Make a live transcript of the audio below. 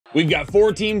We've got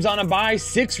 4 teams on a bye,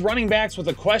 6 running backs with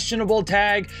a questionable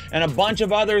tag, and a bunch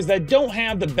of others that don't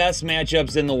have the best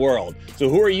matchups in the world. So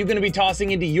who are you going to be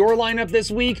tossing into your lineup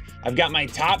this week? I've got my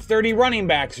top 30 running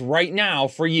backs right now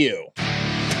for you.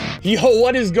 Yo,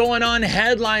 what is going on,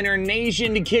 Headliner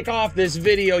Nation? To kick off this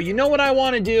video, you know what I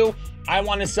want to do? I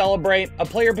want to celebrate a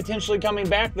player potentially coming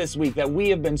back this week that we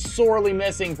have been sorely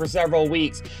missing for several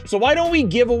weeks. So why don't we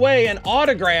give away an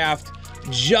autographed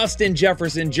Justin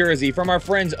Jefferson jersey from our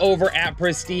friends over at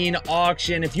Pristine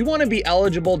Auction. If you want to be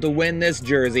eligible to win this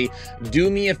jersey,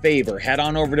 do me a favor, head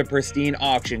on over to Pristine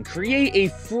Auction, create a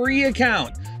free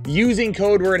account using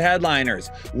code word headliners.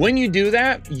 When you do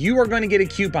that, you are going to get a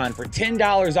coupon for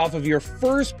 $10 off of your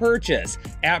first purchase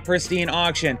at Pristine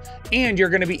Auction, and you're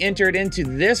going to be entered into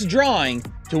this drawing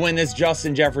to win this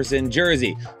Justin Jefferson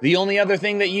jersey. The only other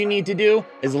thing that you need to do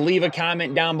is leave a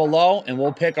comment down below, and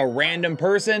we'll pick a random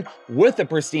person with a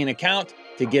Pristine account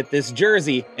to get this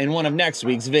jersey in one of next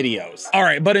week's videos. All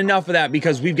right, but enough of that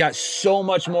because we've got so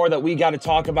much more that we got to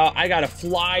talk about. I got to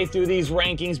fly through these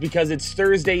rankings because it's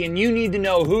Thursday and you need to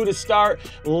know who to start.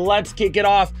 Let's kick it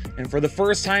off. And for the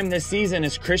first time this season,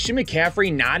 is Christian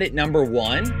McCaffrey not at number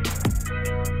 1?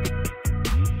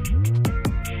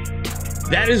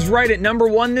 That is right. At number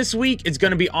 1 this week, it's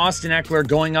going to be Austin Ekeler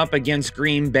going up against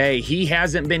Green Bay. He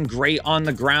hasn't been great on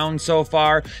the ground so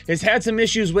far. Has had some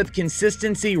issues with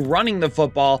consistency running the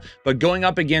football, but going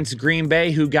up against Green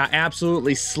Bay, who got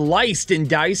absolutely sliced and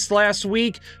diced last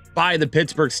week by the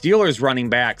Pittsburgh Steelers running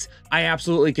backs, I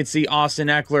absolutely could see Austin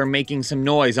Ekeler making some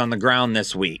noise on the ground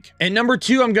this week. At number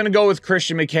 2, I'm going to go with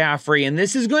Christian McCaffrey, and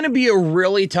this is going to be a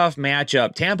really tough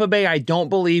matchup. Tampa Bay, I don't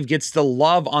believe, gets the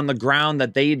love on the ground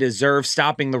that they deserve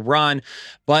stopping the run,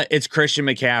 but it's Christian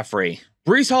McCaffrey.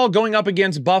 Breece Hall going up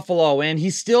against Buffalo, and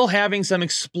he's still having some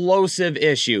explosive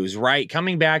issues, right?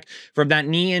 Coming back from that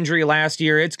knee injury last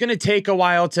year, it's going to take a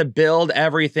while to build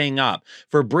everything up.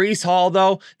 For Breece Hall,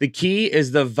 though, the key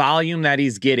is the volume that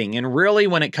he's getting. And really,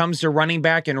 when it comes to running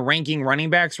back and ranking running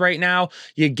backs right now,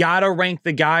 you got to rank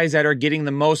the guys that are getting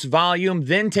the most volume,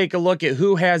 then take a look at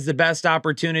who has the best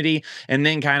opportunity, and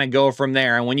then kind of go from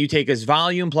there. And when you take his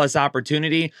volume plus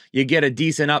opportunity, you get a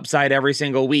decent upside every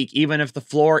single week, even if the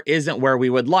floor isn't where we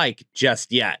would like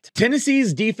just yet.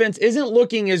 Tennessee's defense isn't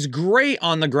looking as great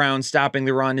on the ground stopping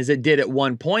the run as it did at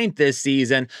one point this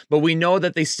season, but we know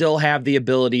that they still have the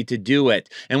ability to do it.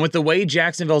 And with the way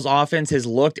Jacksonville's offense has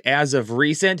looked as of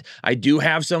recent, I do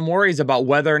have some worries about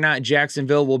whether or not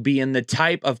Jacksonville will be in the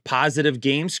type of positive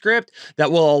game script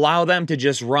that will allow them to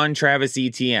just run Travis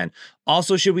Etienne.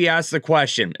 Also, should we ask the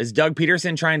question, is Doug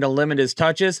Peterson trying to limit his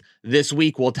touches? This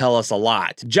week will tell us a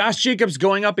lot. Josh Jacobs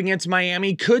going up against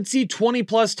Miami could see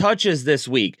 20+ touches this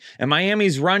week. And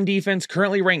Miami's run defense,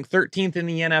 currently ranked 13th in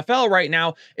the NFL right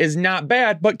now, is not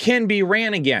bad, but can be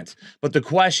ran against. But the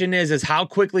question is how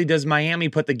quickly does Miami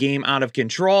put the game out of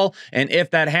control? And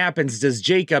if that happens, does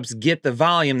Jacobs get the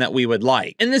volume that we would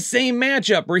like? In the same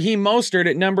matchup, Raheem Mostert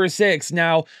at number 6.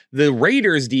 Now, the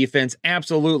Raiders defense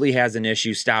absolutely has an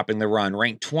issue stopping the run,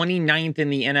 ranked 29th in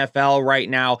the NFL right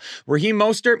now. Raheem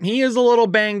Mostert, he is a little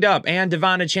banged up, and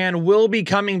Devon Achane will be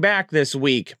coming back this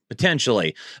week,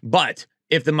 potentially. But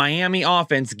if the Miami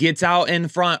offense gets out in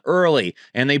front early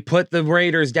and they put the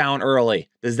Raiders down early,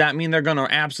 does that mean they're going to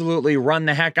absolutely run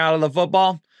the heck out of the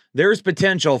football? There's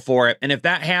potential for it. And if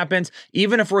that happens,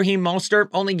 even if Raheem Mostert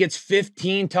only gets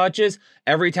 15 touches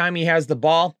every time he has the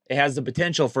ball, it has the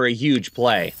potential for a huge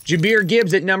play. Jahmyr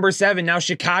Gibbs at number 7. Now,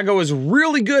 Chicago is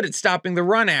really good at stopping the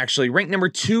run, actually. Ranked number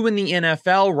 2 in the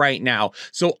NFL right now.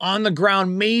 So on the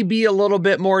ground may be a little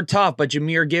bit more tough, but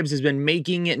Jahmyr Gibbs has been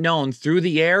making it known through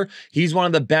the air. He's one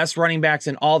of the best running backs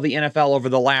in all the NFL over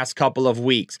the last couple of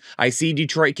weeks. I see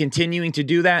Detroit continuing to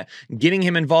do that, getting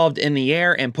him involved in the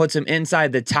air, and puts him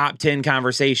inside the top 10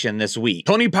 conversation this week.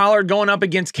 Tony Pollard going up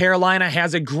against Carolina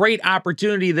has a great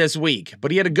opportunity this week, but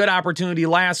he had a good opportunity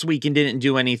last week and didn't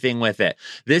do anything with it.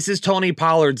 This is Tony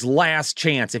Pollard's last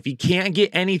chance. If he can't get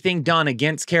anything done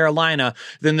against Carolina,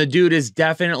 then the dude is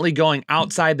definitely going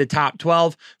outside the top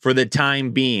 12 for the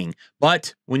time being.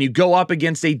 But when you go up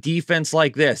against a defense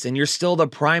like this and you're still the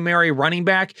primary running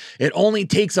back, it only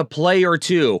takes a play or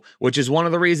two, which is one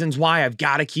of the reasons why I've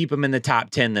got to keep him in the top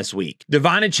 10 this week.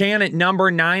 Devon Achane at number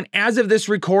 9. As of this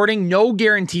recording, no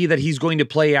guarantee that he's going to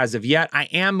play as of yet. I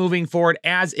am moving forward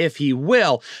as if he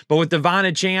will, but with Devon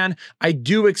Achane, I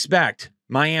do expect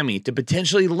Miami to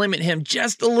potentially limit him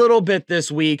just a little bit this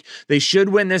week. They should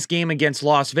win this game against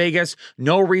Las Vegas.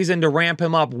 No reason to ramp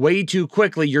him up way too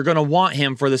quickly. You're going to want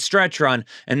him for the stretch run,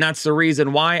 and that's the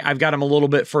reason why I've got him a little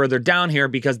bit further down here,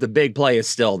 because the big play is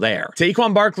still there.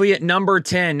 Saquon Barkley at number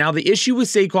 10. Now, the issue with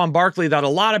Saquon Barkley that a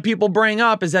lot of people bring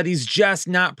up is that he's just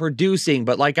not producing,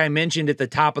 but like I mentioned at the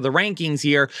top of the rankings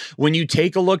here, when you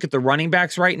take a look at the running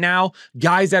backs right now,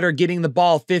 guys that are getting the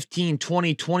ball 15,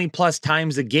 20 plus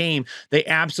times a game, they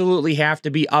absolutely have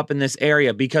to be up in this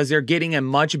area because they're getting a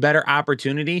much better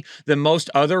opportunity than most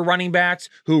other running backs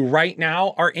who right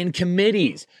now are in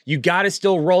committees. You got to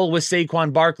still roll with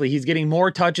Saquon Barkley. He's getting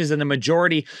more touches than the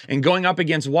majority, and going up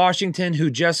against Washington, who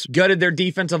just gutted their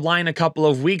defensive line a couple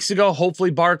of weeks ago,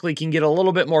 hopefully Barkley can get a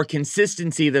little bit more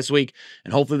consistency this week,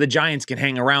 and hopefully the Giants can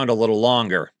hang around a little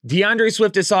longer. DeAndre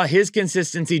Swift has saw his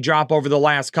consistency drop over the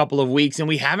last couple of weeks, and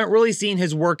we haven't really seen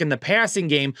his work in the passing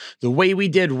game the way we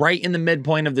did right in the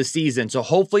midpoint of the season. So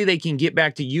hopefully they can get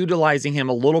back to utilizing him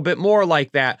a little bit more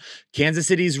like that. Kansas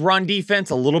City's run defense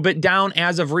a little bit down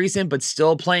as of recent, but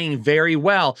still playing very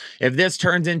well. If this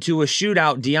turns into a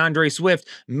shootout, DeAndre Swift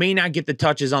may not get the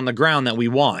touches on the ground that we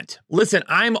want. Listen,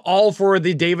 I'm all for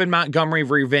the David Montgomery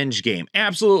revenge game.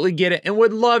 Absolutely get it and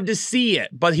would love to see it.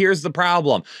 But here's the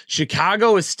problem.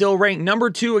 Chicago is still ranked number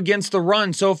 2 against the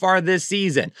run so far this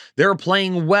season. They're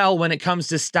playing well when it comes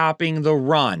to stopping the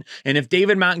run. And if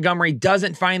David Montgomery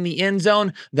doesn't find the end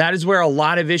zone, that is where a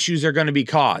lot of issues are going to be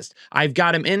caused. I've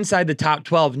got him inside the top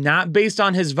 12, not based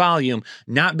on his volume,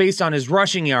 not based on his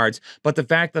rushing yards, but the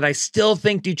fact that I still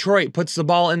think Detroit puts the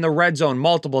ball in the red zone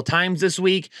multiple times this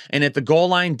week, and at the goal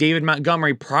line, David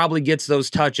Montgomery probably gets those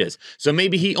touches. So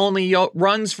maybe he only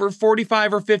runs for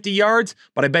 45 or 50 yards,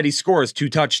 but I bet he scores 2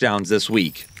 touchdowns this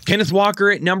week. Kenneth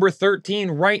Walker at number 13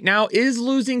 right now is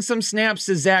losing some snaps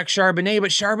to Zach Charbonnet,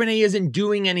 but Charbonnet isn't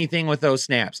doing anything with those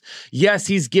snaps. Yes,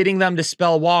 he's getting them to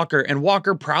spell Walker, and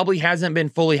Walker probably hasn't been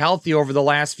fully healthy over the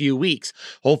last few weeks.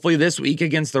 Hopefully this week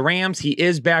against the Rams, he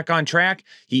is back on track,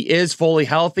 he is fully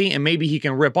healthy, and maybe he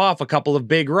can rip off a couple of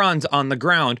big runs on the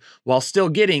ground while still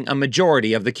getting a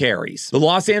majority of the carries. The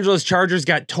Los Angeles Chargers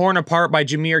got torn apart by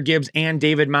Jahmyr Gibbs and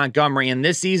David Montgomery, and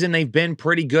this season they've been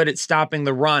pretty good at stopping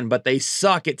the run, but they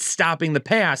suck at stopping the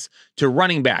pass to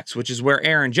running backs, which is where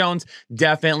Aaron Jones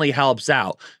definitely helps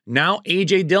out. Now,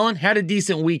 A.J. Dillon had a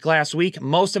decent week last week.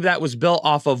 Most of that was built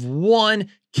off of 1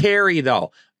 carry,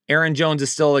 though. Aaron Jones is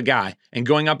still the guy. And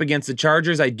going up against the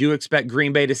Chargers, I do expect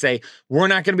Green Bay to say, we're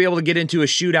not going to be able to get into a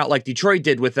shootout like Detroit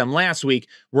did with them last week.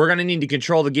 We're going to need to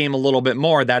control the game a little bit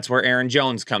more. That's where Aaron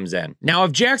Jones comes in. Now,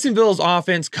 if Jacksonville's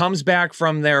offense comes back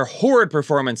from their horrid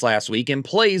performance last week and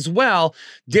plays well,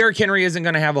 Derrick Henry isn't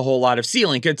going to have a whole lot of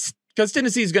ceiling. Because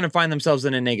Tennessee is going to find themselves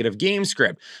in a negative game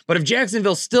script. But if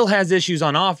Jacksonville still has issues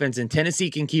on offense and Tennessee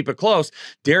can keep it close,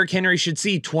 Derrick Henry should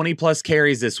see 20 plus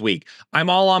carries this week. I'm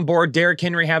all on board Derrick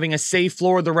Henry having a safe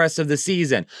floor the rest of the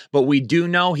season, but we do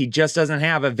know he just doesn't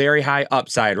have a very high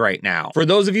upside right now. For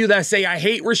those of you that say, I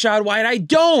hate Rachaad White, I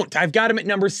don't. I've got him at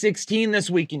number 16 this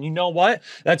week, and you know what?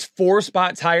 That's 4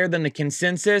 spots higher than the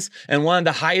consensus and one of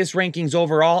the highest rankings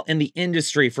overall in the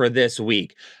industry for this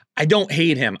week. I don't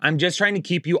hate him. I'm just trying to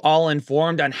keep you all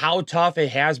informed on how tough it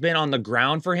has been on the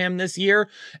ground for him this year,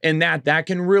 and that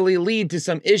can really lead to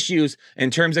some issues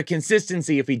in terms of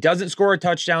consistency if he doesn't score a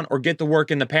touchdown or get the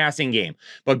work in the passing game.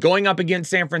 But going up against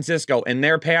San Francisco in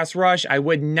their pass rush, I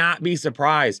would not be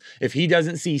surprised if he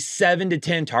doesn't see 7 to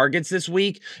 10 targets this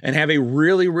week and have a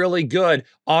really, really good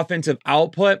offensive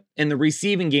output in the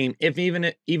receiving game,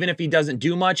 even if he doesn't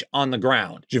do much on the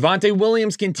ground. Javonte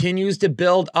Williams continues to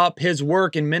build up his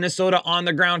work, and Minnesota on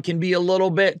the ground can be a little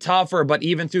bit tougher, but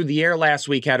even through the air last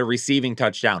week had a receiving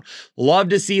touchdown. Love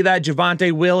to see that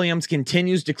Javonte Williams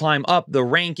continues to climb up the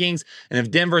rankings, and if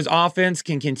Denver's offense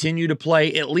can continue to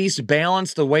play at least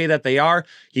balanced the way that they are,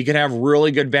 he could have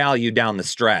really good value down the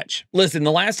stretch. Listen,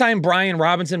 the last time Brian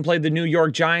Robinson played the New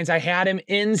York Giants, I had him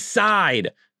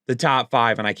inside the top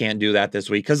 5, and I can't do that this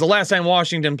week because the last time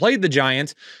Washington played the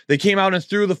Giants, they came out and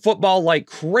threw the football like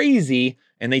crazy,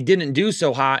 and they didn't do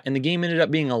so hot, and the game ended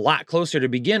up being a lot closer to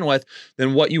begin with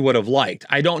than what you would have liked.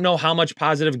 I don't know how much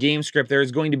positive game script there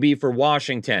is going to be for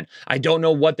Washington. I don't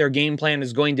know what their game plan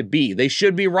is going to be. They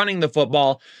should be running the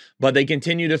football, but they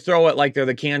continue to throw it like they're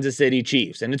the Kansas City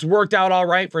Chiefs. And it's worked out all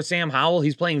right for Sam Howell.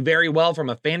 He's playing very well from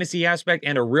a fantasy aspect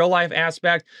and a real-life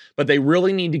aspect, but they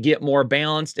really need to get more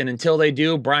balanced, and until they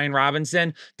do, Brian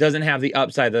Robinson doesn't have the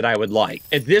upside that I would like.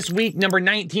 At this week, number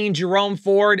 19, Jerome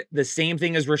Ford, the same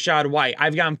thing as Rachaad White. I've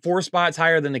I've got him 4 spots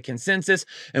higher than the consensus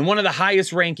and one of the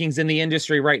highest rankings in the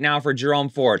industry right now for Jerome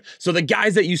Ford. So the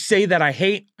guys that you say that I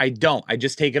hate, I don't. I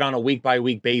just take it on a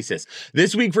week-by-week basis.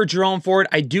 This week for Jerome Ford,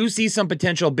 I do see some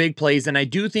potential big plays, and I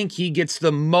do think he gets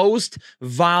the most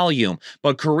volume.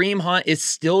 But Kareem Hunt is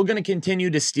still going to continue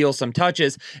to steal some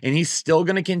touches, and he's still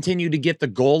going to continue to get the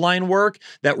goal line work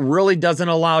that really doesn't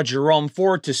allow Jerome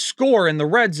Ford to score in the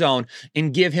red zone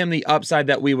and give him the upside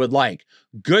that we would like.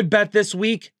 Good bet this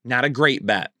week, not a great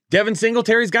bet. Devin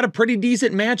Singletary's got a pretty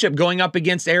decent matchup going up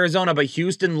against Arizona, but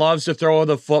Houston loves to throw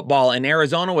the football, and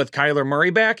Arizona with Kyler Murray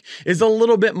back is a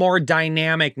little bit more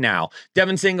dynamic now.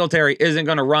 Devin Singletary isn't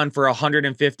going to run for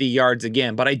 150 yards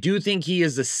again, but I do think he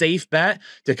is a safe bet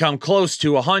to come close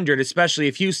to 100, especially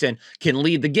if Houston can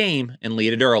lead the game and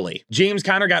lead it early. James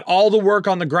Conner got all the work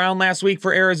on the ground last week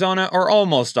for Arizona, or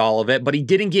almost all of it, but he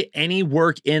didn't get any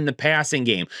work in the passing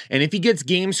game. And if he gets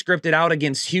game scripted out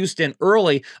against Houston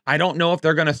early, I don't know if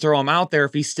they're going to throw him out there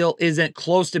if he still isn't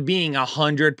close to being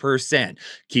 100%.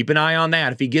 Keep an eye on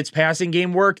that. If he gets passing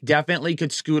game work, definitely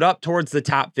could scoot up towards the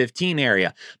top 15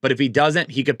 area. But if he doesn't,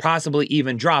 he could possibly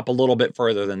even drop a little bit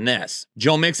further than this.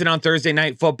 Joe Mixon on Thursday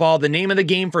Night Football. The name of the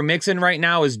game for Mixon right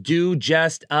now is do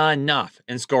just enough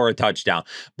and score a touchdown.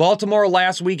 Baltimore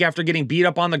last week, after getting beat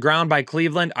up on the ground by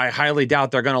Cleveland, I highly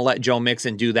doubt they're going to let Joe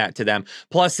Mixon do that to them.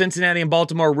 Plus, Cincinnati and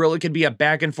Baltimore really could be a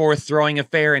back and forth throwing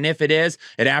affair, and if it is,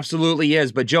 it absolutely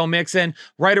is. But Joe Mixon,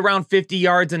 right around 50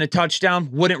 yards and a touchdown,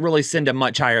 wouldn't really send him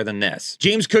much higher than this.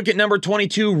 James Cook at number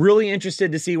 22, really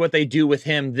interested to see what they do with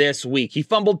him this week. He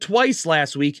fumbled twice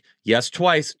last week. Yes,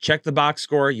 twice. Check the box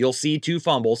score. You'll see 2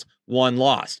 fumbles, 1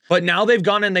 lost. But now they've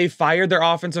gone and they've fired their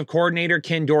offensive coordinator,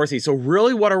 Ken Dorsey. So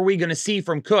really, what are we going to see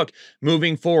from Cook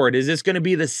moving forward? Is this going to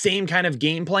be the same kind of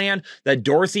game plan that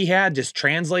Dorsey had, just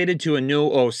translated to a new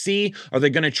OC? Are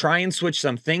they going to try and switch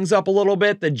some things up a little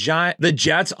bit? The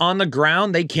Jets on the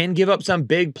ground, they can give up some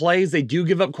big plays. They do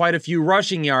give up quite a few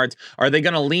rushing yards. Are they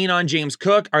going to lean on James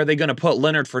Cook? Are they going to put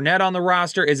Leonard Fournette on the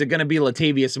roster? Is it going to be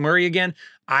Latavius Murray again?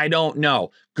 I don't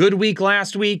know. Good week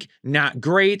last week, not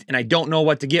great, and I don't know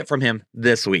what to get from him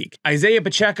this week. Isaiah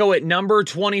Pacheco at number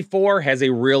 24 has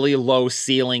a really low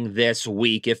ceiling this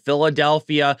week. If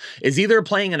Philadelphia is either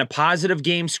playing in a positive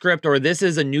game script or this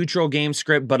is a neutral game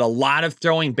script, but a lot of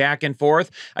throwing back and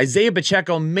forth, Isaiah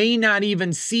Pacheco may not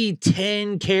even see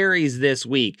 10 carries this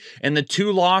week. And the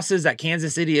 2 losses that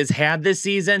Kansas City has had this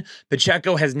season,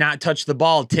 Pacheco has not touched the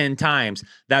ball 10 times.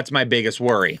 That's my biggest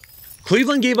worry.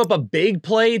 Cleveland gave up a big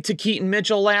play to Keaton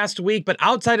Mitchell last week, but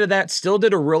outside of that, still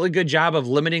did a really good job of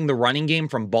limiting the running game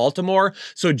from Baltimore.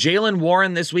 So Jaylen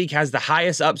Warren this week has the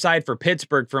highest upside for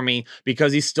Pittsburgh for me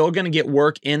because he's still going to get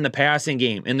work in the passing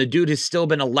game. And the dude has still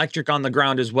been electric on the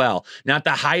ground as well. Not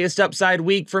the highest upside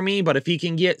week for me, but if he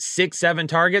can get 6-7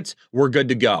 targets, we're good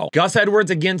to go. Gus Edwards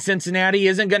against Cincinnati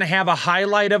isn't going to have a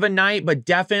highlight of a night, but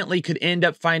definitely could end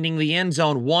up finding the end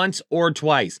zone once or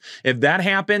twice. If that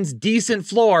happens, decent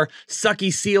floor.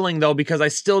 Sucky ceiling, though, because I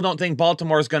still don't think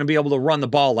Baltimore is going to be able to run the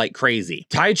ball like crazy.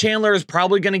 Ty Chandler is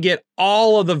probably going to get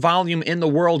all of the volume in the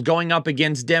world going up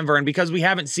against Denver, and because we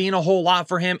haven't seen a whole lot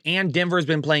for him and Denver's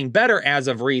been playing better as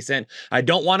of recent, I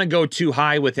don't want to go too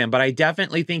high with him, but I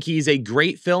definitely think he's a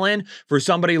great fill-in for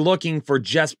somebody looking for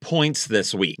just points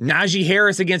this week. Najee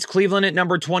Harris against Cleveland at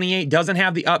number 28 doesn't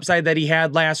have the upside that he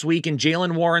had last week, and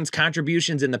Jaylen Warren's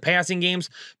contributions in the passing games,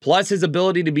 plus his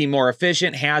ability to be more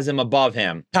efficient, has him above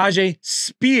him. Tyjae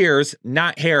Spears,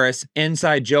 not Harris,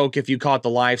 inside joke if you caught the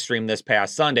live stream this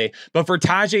past Sunday. But for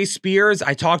Tyjae Spears,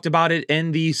 I talked about it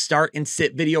in the start and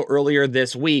sit video earlier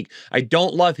this week. I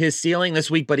don't love his ceiling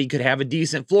this week, but he could have a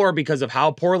decent floor because of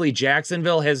how poorly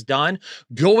Jacksonville has done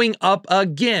going up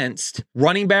against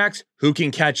running backs who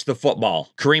can catch the football.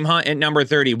 Kareem Hunt at number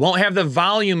 30 won't have the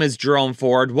volume as Jerome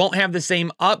Ford, won't have the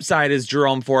same upside as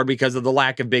Jerome Ford because of the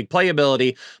lack of big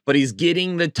playability, but he's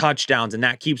getting the touchdowns, and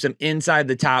that keeps him inside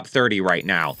the top 30 right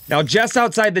now. Now, just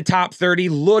outside the top 30,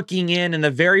 looking in, and the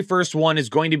very first one is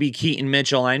going to be Keaton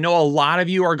Mitchell. And I know a lot of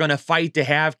you are going to fight to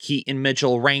have Keaton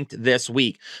Mitchell ranked this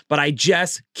week, but I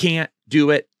just can't do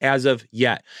it as of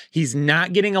yet. He's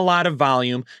not getting a lot of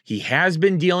volume. He has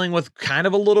been dealing with kind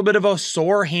of a little bit of a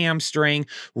sore hamstring.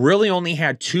 Really only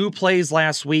had 2 plays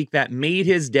last week that made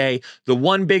his day. The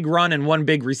 1 big run and 1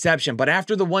 big reception. But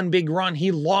after the 1 big run,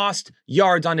 he lost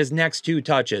yards on his next 2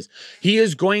 touches. He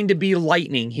is going to be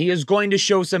lightning. He is going to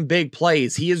show some big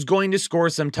plays. He is going to score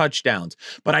some touchdowns.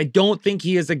 But I don't think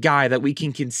he is a guy that we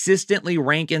can consistently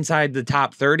rank inside the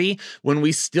top 30 when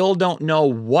we still don't know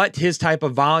what his type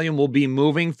of volume will be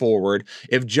moving going forward,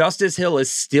 if Justice Hill is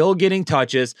still getting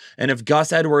touches, and if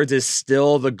Gus Edwards is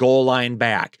still the goal line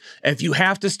back. If you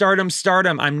have to start him, start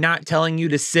him. I'm not telling you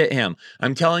to sit him.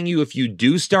 I'm telling you, if you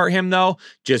do start him though,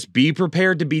 just be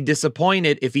prepared to be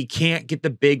disappointed if he can't get the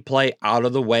big play out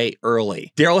of the way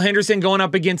early. Darrell Henderson going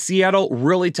up against Seattle,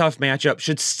 really tough matchup.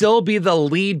 Should still be the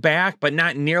lead back, but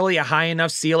not nearly a high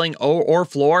enough ceiling or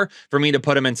floor for me to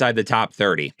put him inside the top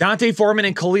 30. D'Onta Foreman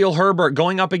and Khalil Herbert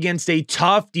going up against a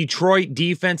tough Detroit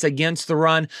defense against the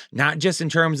run, not just in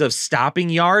terms of stopping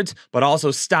yards, but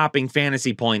also stopping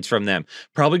fantasy points from them.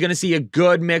 Probably going to see a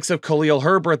good mix of Khalil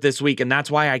Herbert this week, and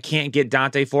that's why I can't get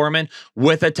D'Onta Foreman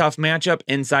with a tough matchup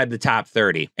inside the top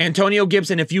 30. Antonio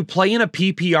Gibson, if you play in a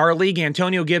PPR league,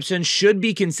 Antonio Gibson should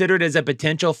be considered as a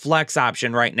potential flex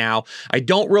option right now. I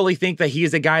don't really think that he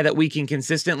is a guy that we can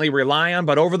consistently rely on,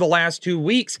 but over the last 2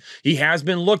 weeks, he has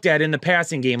been looked at in the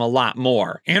passing game a lot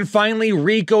more. And finally,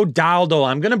 Rico Dowdle.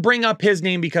 I'm going to bring up his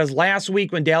name because last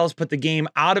week when Dallas put the game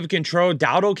out of control,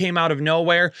 Dowdle came out of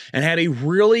nowhere and had a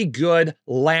really good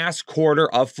last quarter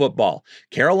of football.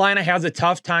 Carolina has a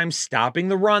tough time stopping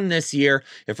the run this year.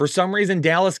 If for some reason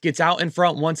Dallas gets out in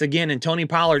front once again and Tony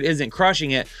Pollard isn't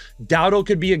crushing it, Dowdle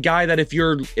could be a guy that if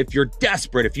you're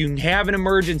desperate, if you have an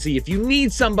emergency, if you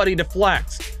need somebody to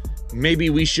flex, maybe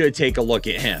we should take a look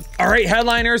at him. All right,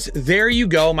 headliners, there you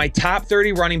go. My top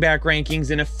 30 running back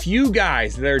rankings and a few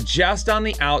guys that are just on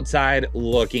the outside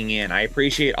looking in. I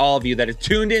appreciate all of you that have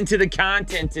tuned into the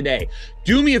content today.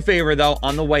 Do me a favor though,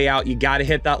 on the way out, you got to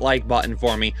hit that like button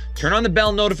for me. Turn on the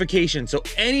bell notification so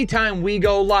anytime we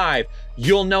go live,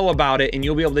 you'll know about it and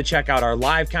you'll be able to check out our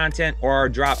live content or our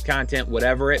drop content,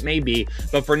 whatever it may be.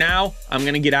 But for now, I'm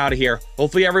going to get out of here.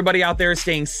 Hopefully everybody out there is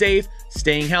staying safe,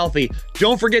 staying healthy.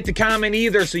 Don't forget to comment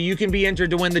either so you can be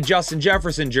entered to win the Justin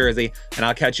Jefferson jersey. And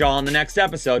I'll catch y'all on the next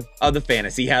episode of the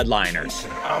Fantasy Headliners.